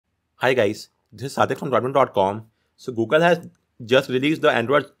Hi guys, this is Sadik from .com. So Google has just released the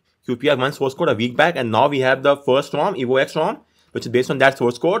Android QPR1 source code a week back, and now we have the first ROM, EvoX ROM, which is based on that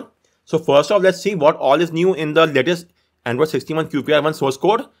source code. So first off, let's see what all is new in the latest Android 61 QPR1 source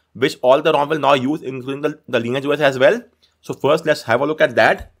code, which all the ROM will now use, including the lineage OS as well. So first, let's have a look at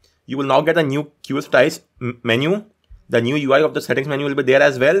that. You will now get a new QS styles menu. The new UI of the settings menu will be there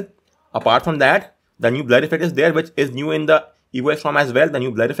as well. Apart from that, the new blur effect is there, which is new in the EvoX ROM as well, the new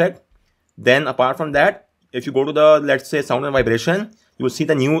blur effect. Then apart from that, if you go to the, let's say, sound and vibration, you will see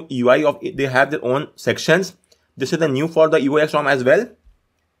the new UI of it. They have their own sections. This is the new for the EvoX ROM as well.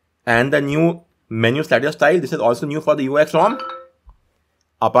 And the new menu slider style, this is also new for the EvoX ROM.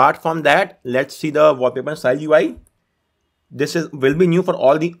 Apart from that, let's see the Wallpaper and Style UI. This will be new for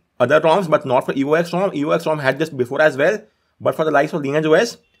all the other ROMs, but not for EvoX ROM. EvoX ROM had this before as well. But for the likes of lineage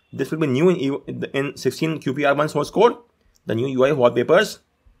OS, this will be new in 16 QPR1 source code. The new UI of wallpapers.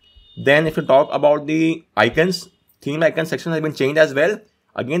 Then if you talk about the icons, theme icon section has been changed as well.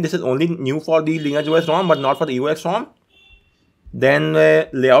 Again, this is only new for the lineage OS ROM, but not for the EvoX ROM. Then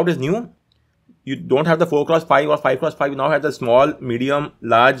layout is new. You don't have the 4x5 or 5x5. You now have the small, medium,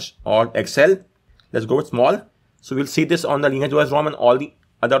 large, or XL. Let's go with small. So we'll see this on the lineage OS ROM and all the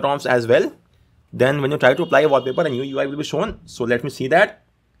other ROMs as well. Then when you try to apply a wallpaper, a new UI will be shown. So let me see that.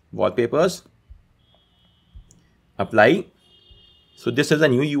 Wallpapers. Apply. So this is a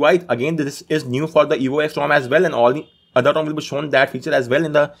new UI. Again, this is new for the EvoX ROM as well, and all the other ROM will be shown that feature as well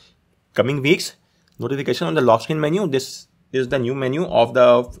in the coming weeks. Notification on the lock screen menu. This is the new menu of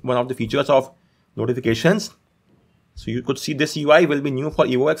one of the features of notifications. So you could see this UI will be new for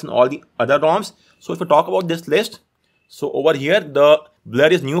EvoX and all the other ROMs. So if we talk about this list, so over here the blur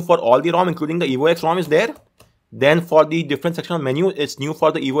is new for all the ROM, including the EvoX ROM is there. Then for the different section of menu, it's new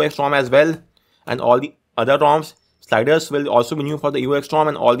for the EvoX ROM as well, and all the other ROMs. Sliders will also be new for the EvoX ROM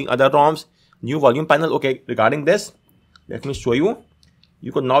and all the other ROMs. New volume panel. Okay, regarding this, let me show you.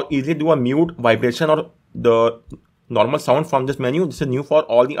 You could now easily do a mute, vibration, or the normal sound from this menu. This is new for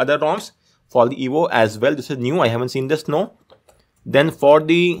all the other ROMs. For the Evo as well, this is new. I haven't seen this, no. Then for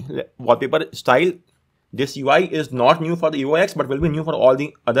the wallpaper style, this UI is not new for the EvoX, but will be new for all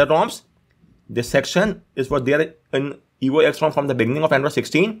the other ROMs. This section is for there in EvoX ROM from the beginning of Android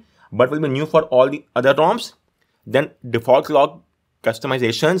 16, but will be new for all the other ROMs. Then default clock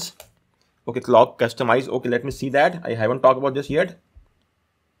customizations. Okay, clock customize. Okay, let me see that. I haven't talked about this yet.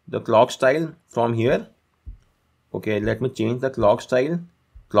 The clock style from here. Okay, let me change the clock style.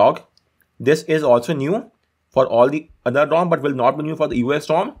 Clock. This is also new for all the other ROM, but will not be new for the EvoX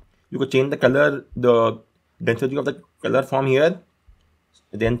ROM. You could change the color, the density of the color from here.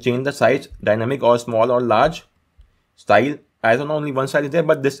 Then change the size, dynamic or small or large. Style. As of now, only one style is there,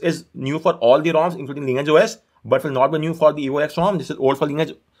 but this is new for all the ROMs, including lineage OS, but will not be new for the EvoX ROM. This is old for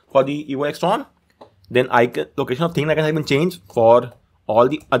lineage for the EvoX ROM. Then icon location of theme icon has been changed for all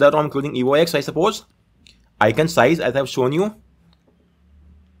the other ROM, including EvoX, I suppose. Icon size, as I've shown you.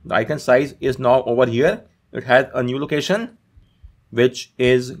 The icon size is now over here. It has a new location, which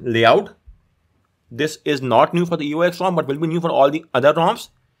is layout. This is not new for the EvoX ROM, but will be new for all the other ROMs.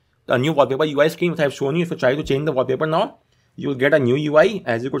 The new wallpaper UI scheme, which I've shown you. If you try to change the wallpaper now, you will get a new UI,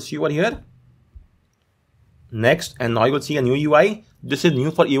 as you could see over here. Next, and now you will see a new UI. This is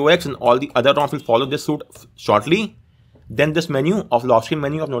new for EvoX, and all the other ROMs will follow this suit shortly. Then this menu of lock screen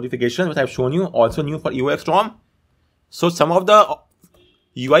menu of notifications, which I've shown you, also new for EvoX ROM. So some of the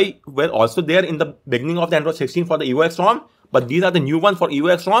UI were also there in the beginning of the Android 16 for the EvoX ROM, but these are the new ones for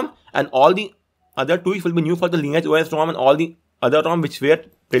EvoX ROM, and all the other tweaks will be new for the lineage OS ROM and all the other ROM which were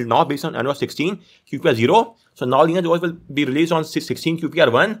till now based on Android 16 QPR0. So now lineage OS will be released on 16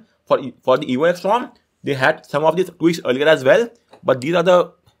 QPR1 for the EvoX ROM. They had some of these tweaks earlier as well, but these are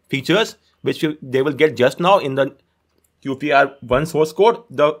the features which they will get just now in the QPR1 source code.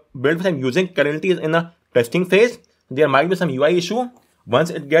 The build which I'm using currently is in a testing phase. There might be some UI issue. Once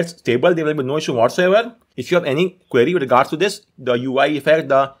it gets stable, there will be no issue whatsoever. If you have any query with regards to this, the UI effect,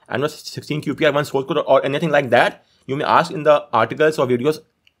 the Android 16 QPR1 source code, or anything like that, you may ask in the articles or videos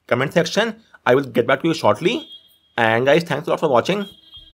comment section. I will get back to you shortly. And guys, thanks a lot for watching.